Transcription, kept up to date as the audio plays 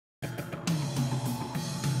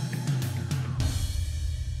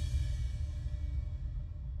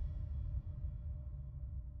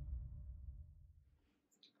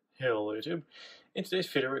Hello YouTube. In today's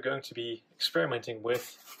video we're going to be experimenting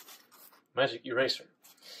with Magic Eraser.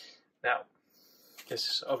 Now, this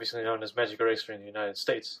is obviously known as Magic Eraser in the United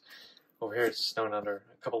States. Over here it's known under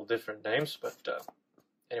a couple of different names, but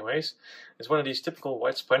anyways, it's one of these typical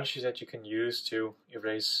white sponges that you can use to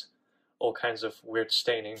erase all kinds of weird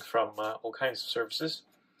staining from all kinds of surfaces.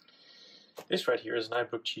 This right here is an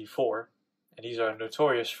iBook G4, and these are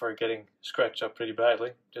notorious for getting scratched up pretty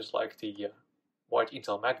badly, just like the white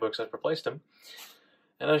Intel MacBooks that replaced them.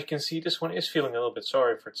 And as you can see, this one is feeling a little bit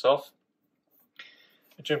sorry for itself.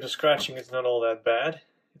 In terms of scratching, it's not all that bad.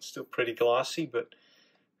 It's still pretty glossy, but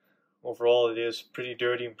overall it is pretty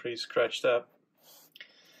dirty and pretty scratched up.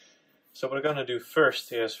 So what I'm going to do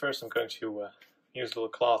first is, I'm going to use a little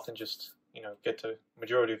cloth and just, get the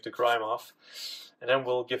majority of the grime off. And then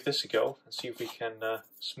we'll give this a go and see if we can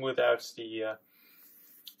smooth out the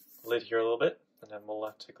lid here a little bit. And then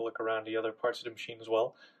we'll take a look around the other parts of the machine as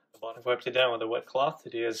well. I've wiped it down with a wet cloth.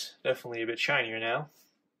 It is definitely a bit shinier now.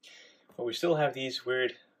 But we still have these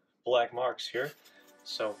weird black marks here.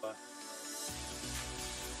 So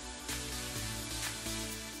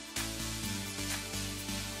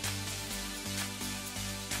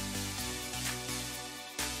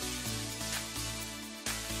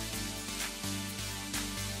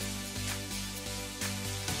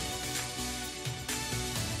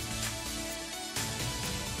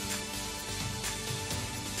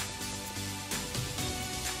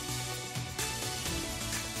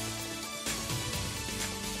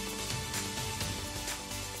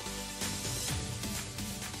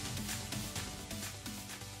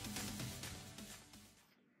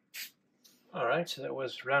Alright, so that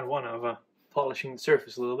was round one of polishing the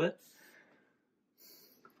surface a little bit.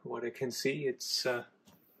 From what I can see, it's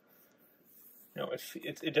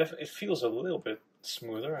it feels a little bit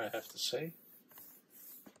smoother, I have to say.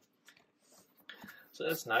 So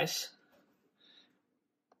that's nice.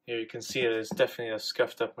 Here you can see it is definitely a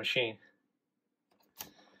scuffed up machine.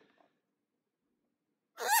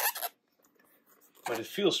 But it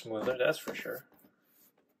feels smoother, that's for sure.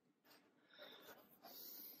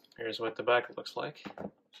 Here's what the back looks like.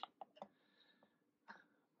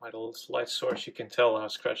 By the little light source you can tell how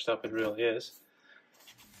scratched up it really is.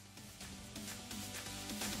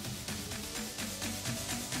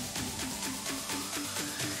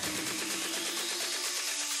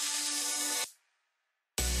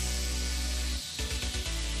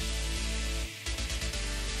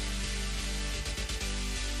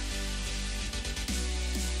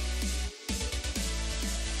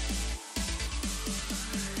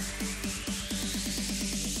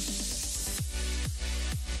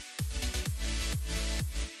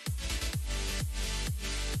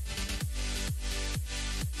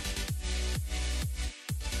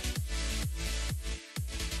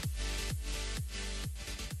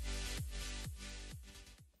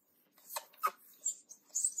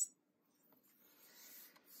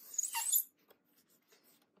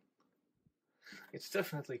 It's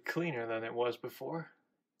definitely cleaner than it was before.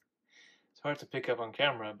 It's hard to pick up on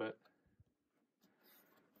camera, but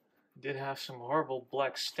it did have some horrible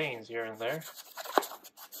black stains here and there.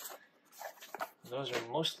 Those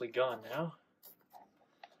are mostly gone now.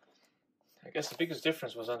 I guess the biggest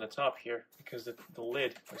difference was on the top here, because the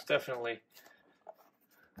lid was definitely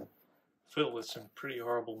filled with some pretty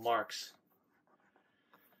horrible marks.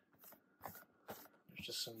 There's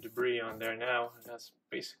just some debris on there now, and that's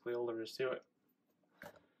basically all there is to it.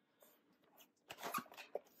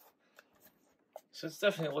 So it's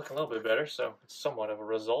definitely looking a little bit better, so it's somewhat of a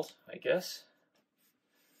result, I guess.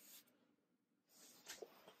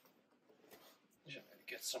 Just gonna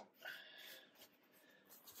get some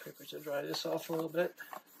paper to dry this off a little bit.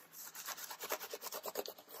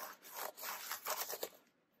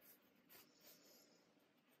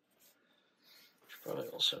 Should probably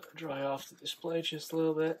also dry off the display just a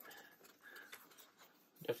little bit.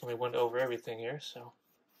 Definitely went over everything here, so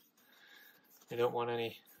you don't want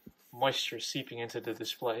any moisture seeping into the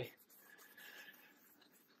display.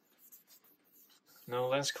 No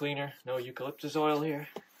lens cleaner, no eucalyptus oil here.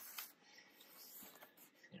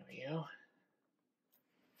 There we go.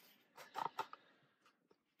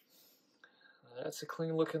 That's a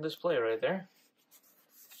clean looking display right there.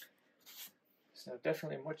 So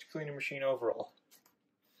definitely a much cleaner machine overall.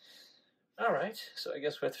 Alright, so I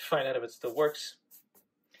guess we have to find out if it still works,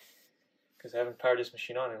 because I haven't powered this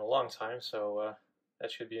machine on in a long time, so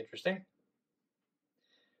that should be interesting.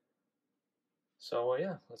 So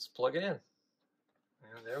yeah, let's plug it in.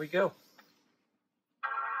 And there we go.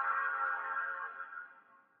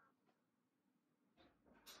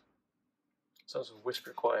 It's also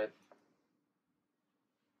whisper quiet.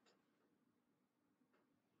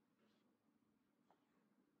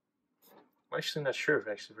 actually not sure if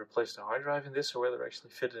I actually replaced a hard drive in this or whether I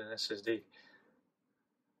actually fitted an SSD.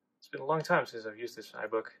 It's been a long time since I've used this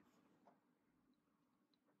iBook.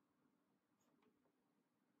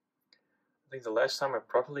 I think the last time I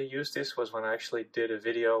properly used this was when I actually did a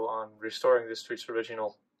video on restoring this to its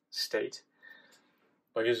original state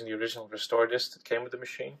by using the original restore disk that came with the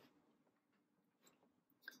machine.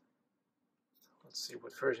 Let's see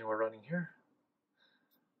what version we're running here.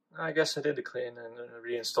 I guess I did the clean and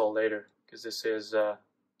reinstall later because this is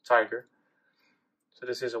Tiger. So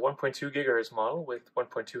this is a 1.2 gigahertz model with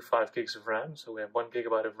 1.25 gigs of RAM. So we have 1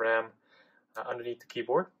 gigabyte of RAM underneath the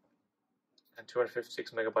keyboard and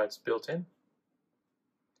 256 megabytes built in.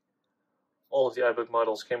 All of the iBook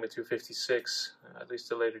models came with 256, at least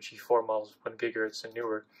the later G4 models, 1 gigahertz and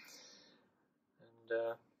newer.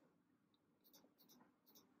 And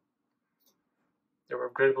they were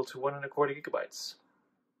upgradable to 1.25 gigabytes.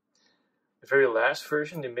 The very last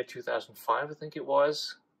version, the mid-2005 I think it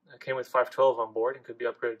was, came with 512 on board and could be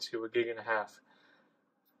upgraded to 1.5 gigs.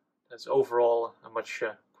 That's overall a much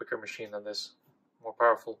quicker machine than this, more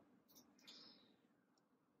powerful.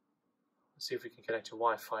 Let's see if we can connect to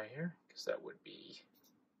Wi-Fi here, because that would be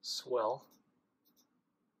swell.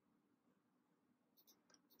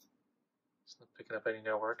 It's not picking up any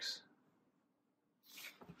networks.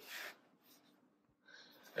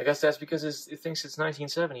 I guess that's because it thinks it's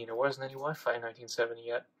 1970 and there wasn't any Wi-Fi in 1970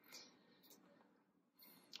 yet.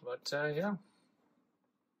 But yeah,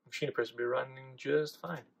 the machine appears to be running just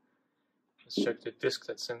fine. Let's check the disk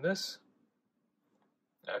that's in this.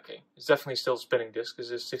 Okay, it's definitely still spinning disk. This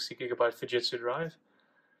is a 60 gigabyte Fujitsu drive.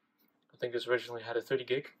 I think this originally had a 30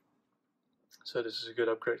 gig, so this is a good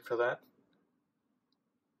upgrade for that.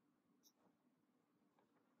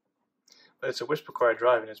 But it's a Whisper-Quiet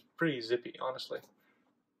drive and it's pretty zippy, honestly.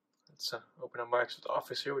 Let's open up Microsoft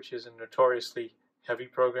Office here, which is a notoriously heavy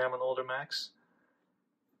program on older Macs.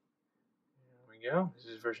 There we go. This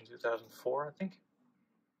is version 2004, I think.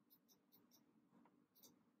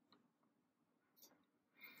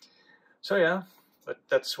 So yeah, but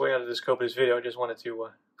that's way out of the scope of this video. I just wanted to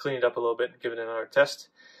clean it up a little bit and give it another test.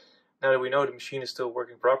 Now that we know the machine is still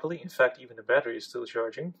working properly, in fact even the battery is still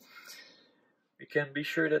charging, we can be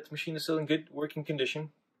sure that the machine is still in good working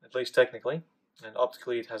condition, at least technically. And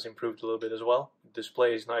optically it has improved a little bit as well. The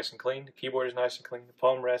display is nice and clean, the keyboard is nice and clean, the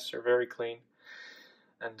palm rests are very clean.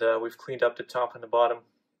 And we've cleaned up the top and the bottom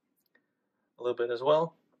a little bit as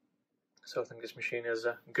well. So I think this machine is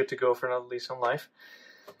good to go for another lease on life.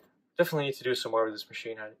 Definitely need to do some more with this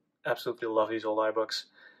machine. I absolutely love these old iBooks.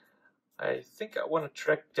 I think I want to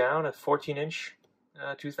track down a 14-inch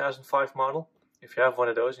 2005 model. If you have one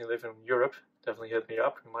of those and you live in Europe, definitely hit me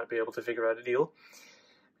up. You might be able to figure out a deal,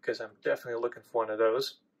 because I'm definitely looking for one of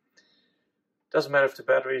those. Doesn't matter if the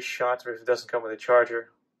battery is shot or if it doesn't come with a charger.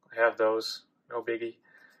 I have those, no biggie.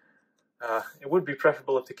 It would be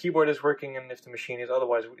preferable if the keyboard is working and if the machine is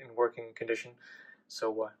otherwise in working condition.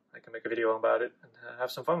 So I can make a video about it and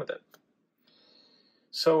have some fun with it.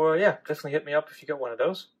 So yeah, definitely hit me up if you got one of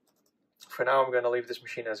those. For now, I'm going to leave this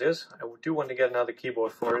machine as is. I do want to get another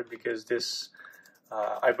keyboard for it because this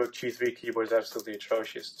iBook G3 keyboard is absolutely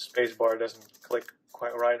atrocious. The spacebar doesn't click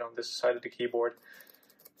quite right on this side of the keyboard.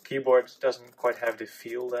 The keyboard doesn't quite have the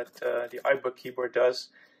feel that the iBook keyboard does.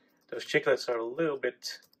 Those chiclets are a little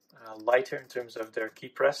bit lighter in terms of their key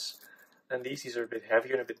press than these. These are a bit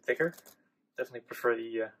heavier and a bit thicker. Definitely prefer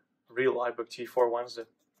the real iBook G4 ones,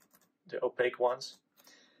 the opaque ones.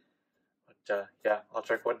 But yeah, I'll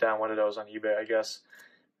track down one of those on eBay, I guess,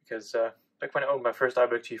 because back when I owned my first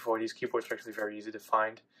iBook G4, these keyboards were actually very easy to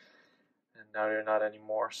find, and now they're not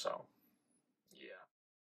anymore. So yeah,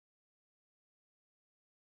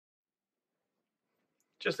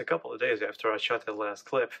 just a couple of days after I shot that last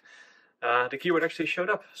clip, the keyboard actually showed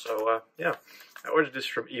up. So yeah, I ordered this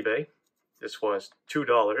from eBay. This was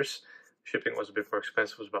 $2. Shipping was a bit more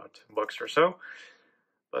expensive, it was about $10 or so.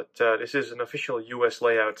 But this is an official US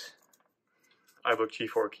layout iBook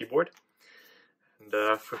G4 keyboard.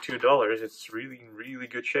 And for $2, it's really in really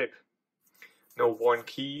good shape. No worn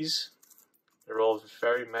keys. They're all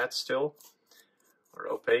very matte still, or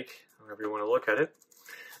opaque, however you want to look at it.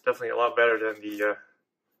 Definitely a lot better than the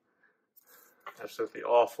absolutely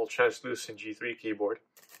awful translucent G3 keyboard.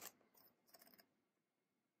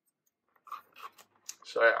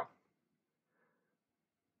 So yeah,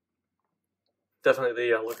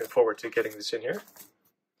 definitely looking forward to getting this in here.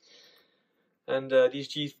 And these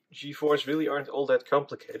G4s really aren't all that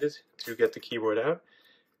complicated to get the keyboard out.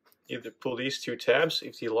 Either pull these two tabs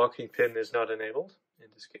if the locking pin is not enabled. In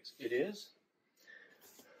this case it is.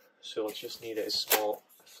 So we'll just need a small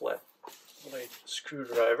flat blade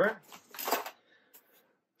screwdriver.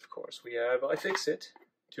 Of course, we have iFixit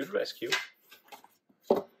to the rescue.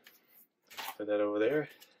 Put that over there.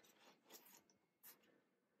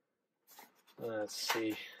 Let's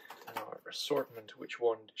see our assortment, which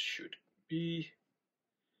one it should be.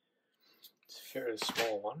 It's a fairly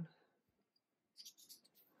small one.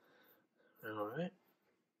 Alright.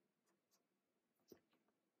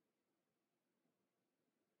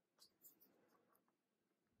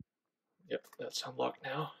 Yep, that's unlocked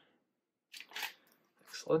now.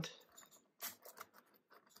 Excellent.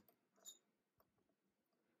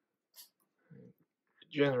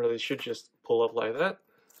 Generally, it should just pull up like that.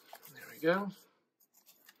 There we go.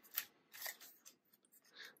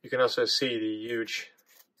 You can also see the huge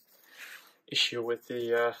issue with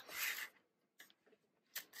the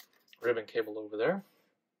ribbon cable over there.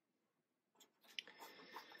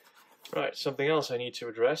 Right, something else I need to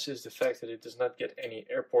address is the fact that it does not get any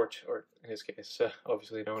airport, or in this case,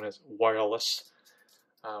 obviously known as wireless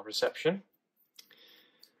reception.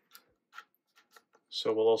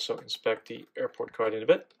 So we'll also inspect the airport card in a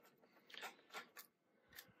bit.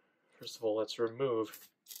 First of all, let's remove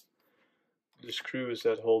the screws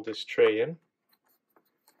that hold this tray in.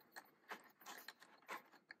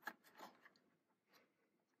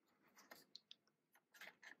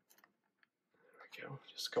 There we go,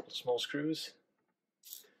 just a couple of small screws.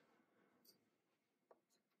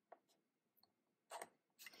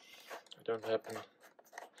 I don't happen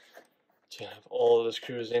to have all of the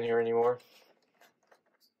screws in here anymore.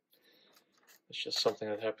 It's just something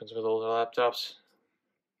that happens with older laptops.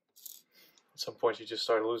 At some point you just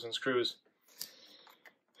start losing screws.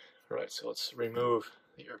 Right, so let's remove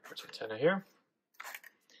the airport antenna here.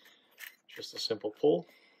 Just a simple pull.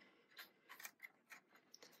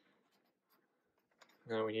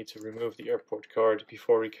 Now we need to remove the airport card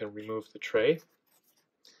before we can remove the tray.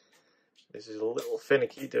 This is a little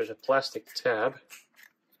finicky. There's a plastic tab.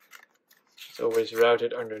 It's always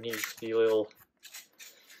routed underneath the little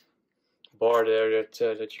bar there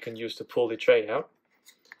that you can use to pull the tray out.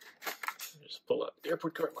 Just pull out the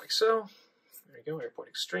airport card like so. There you go, Airport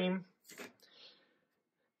Extreme.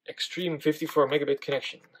 Extreme 54 megabit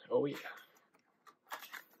connection. Oh yeah.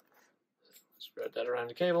 Spread that around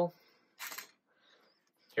the cable.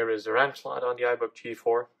 Here is the RAM slot on the iBook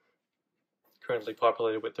G4. Currently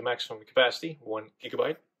populated with the maximum capacity, 1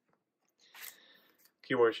 gigabyte.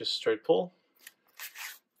 Keyboard just straight pull.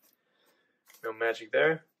 No magic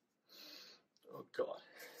there. Oh god,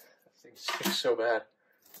 that thing stinks so bad.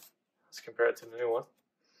 Let's compare it to the new one.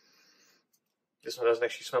 This one doesn't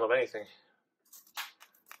actually smell of anything.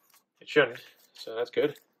 It shouldn't, so that's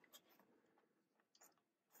good.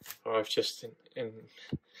 Oh, I've just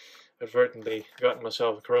inadvertently gotten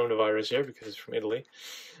myself a coronavirus here because it's from Italy.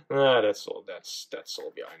 That's all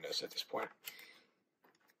behind us at this point.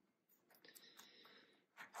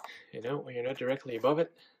 You know, when you're not directly above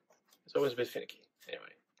it, it's always a bit finicky.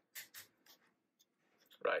 Anyway.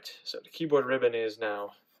 Right, so the keyboard ribbon is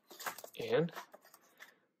now in.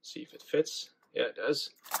 See if it fits. Yeah, it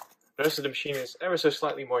does. The rest of the machine is ever so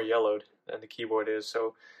slightly more yellowed than the keyboard is,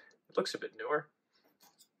 so it looks a bit newer.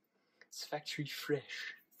 It's factory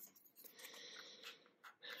fresh.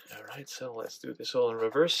 Alright, so let's do this all in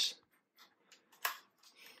reverse.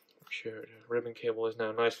 Make sure the ribbon cable is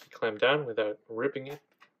now nicely clamped down without ripping it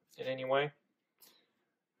in any way.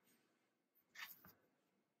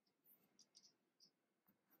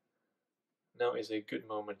 Now is a good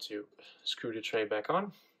moment to screw the tray back on,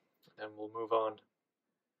 and then we'll move on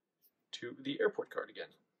to the airport card again.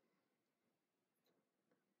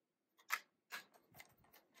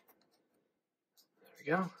 There we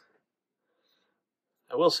go.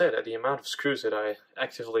 I will say that the amount of screws that I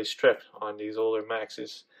actively strip on these older Macs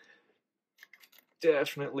is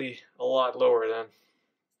definitely a lot lower than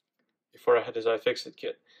before I had this iFixit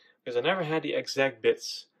kit, because I never had the exact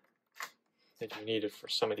bits that you needed for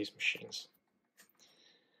some of these machines.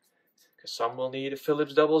 Because some will need a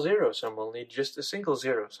Phillips 00, some will need just a single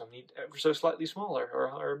 0, some need ever so slightly smaller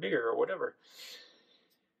or bigger or whatever.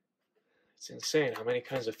 It's insane how many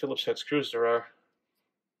kinds of Phillips head screws there are.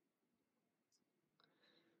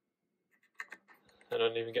 I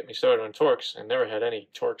don't even get me started on Torx. I never had any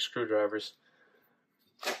Torx screwdrivers.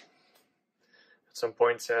 At some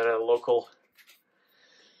point at a local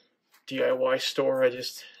DIY store, I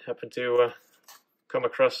just happened to come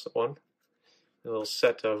across one. A little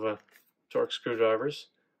set of Torx screwdrivers.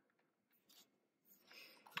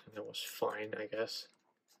 And that was fine, I guess.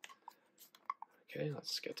 Okay,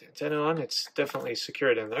 let's get the antenna on. It's definitely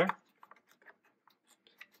secured in there.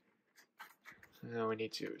 Now we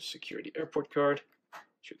need to secure the airport card.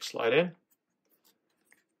 Should slide in.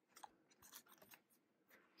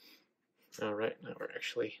 Alright, now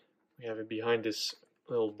we have it behind this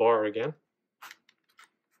little bar again.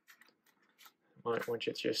 Might want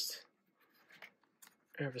you just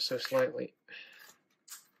ever so slightly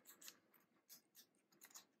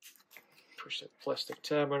push that plastic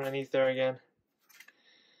tab underneath there again.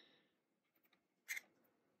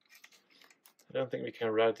 I don't think we can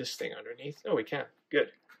route this thing underneath. Oh, we can.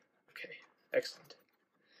 Good. Okay, excellent.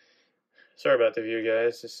 Sorry about the view,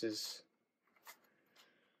 guys. This is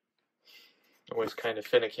always kind of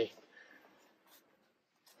finicky.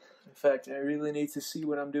 In fact, I really need to see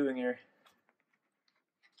what I'm doing here.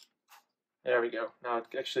 There we go. Now it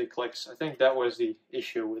actually clicks. I think that was the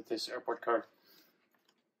issue with this airport card.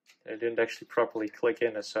 It didn't actually properly click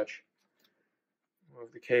in as such.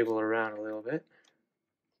 Move the cable around a little bit.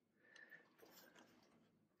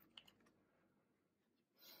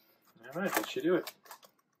 Alright, that should do it.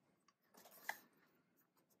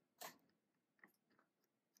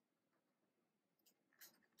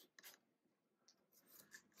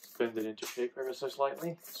 Bend it into shape ever so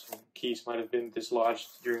slightly. Some keys might have been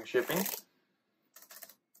dislodged during shipping.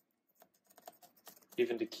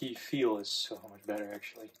 Even the key feel is so much better,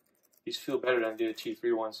 actually. These feel better than the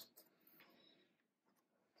T3 ones.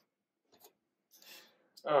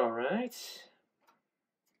 Alright.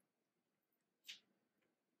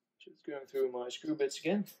 Just going through my screw bits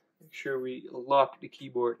again. Make sure we lock the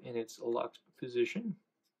keyboard in its locked position.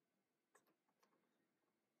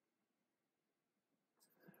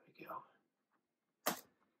 There we go.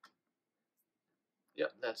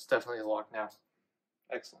 Yep, that's definitely locked now.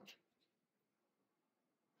 Excellent.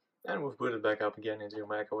 And we've booted back up again into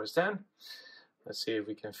Mac OS X. Let's see if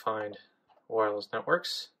we can find wireless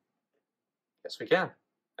networks. Yes, we can.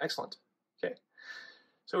 Excellent. Okay.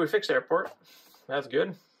 So we fixed airport. That's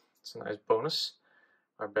good. It's a nice bonus.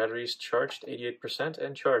 Our battery's charged 88%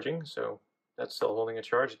 and charging, so that's still holding a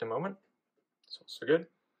charge at the moment. That's also good.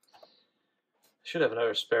 I should have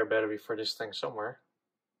another spare battery for this thing somewhere.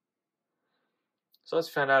 So let's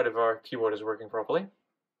find out if our keyboard is working properly.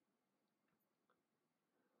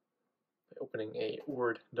 Opening a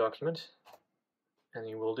Word document, and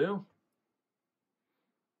you will do.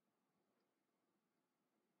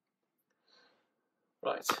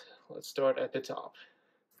 Right, let's start at the top.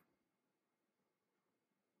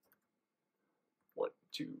 1,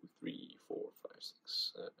 2, 3, 4, 5,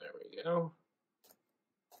 6. There we go.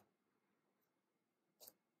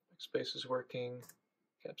 Backspace is working.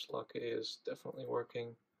 Caps lock is definitely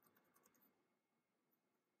working.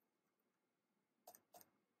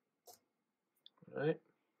 Right.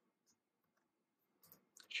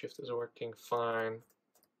 Shift is working fine.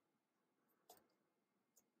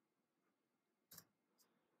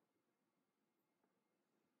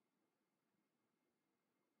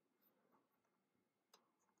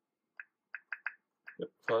 Yep,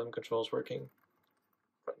 volume control is working.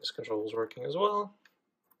 Brightness control is working as well.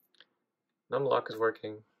 Num-lock is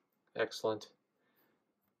working. Excellent.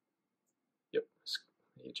 Yep,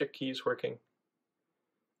 the eject key is working.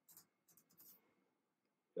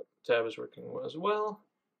 Yep, tab is working as well.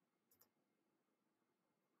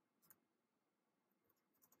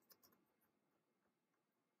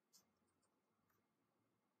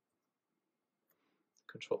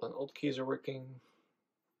 Control and Alt keys are working.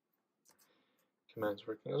 Command's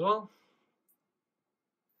working as well.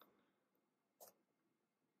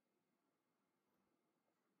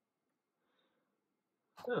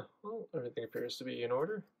 Oh, well, everything appears to be in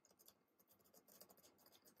order.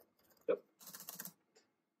 Yep.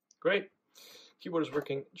 Great. Keyboard is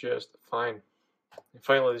working just fine. And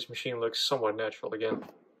finally, this machine looks somewhat natural again.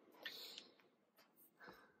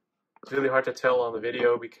 It's really hard to tell on the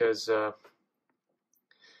video because,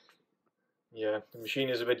 yeah, the machine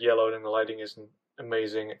is a bit yellowed and the lighting isn't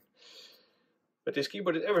amazing. But this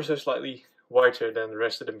keyboard is ever so slightly whiter than the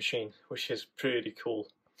rest of the machine, which is pretty cool.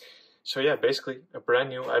 So yeah, basically a brand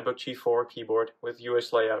new iBook G4 keyboard with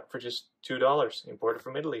US layout for just $2, imported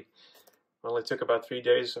from Italy. It only took about 3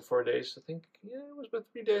 days or 4 days, I think. Yeah, it was about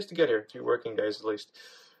 3 days to get here, 3 working days at least.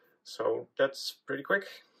 So that's pretty quick.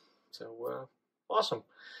 So awesome.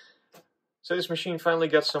 So this machine finally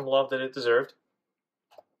got some love that it deserved.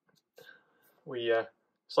 We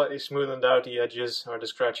slightly smoothed out the edges or the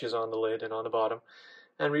scratches on the lid and on the bottom,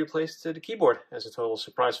 and replaced the keyboard as a total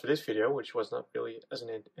surprise for this video, which was not really as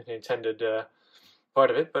an intended part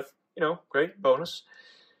of it, but you know, great bonus.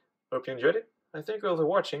 Hope you enjoyed it. I thank you all for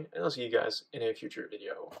watching, and I'll see you guys in a future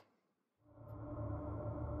video.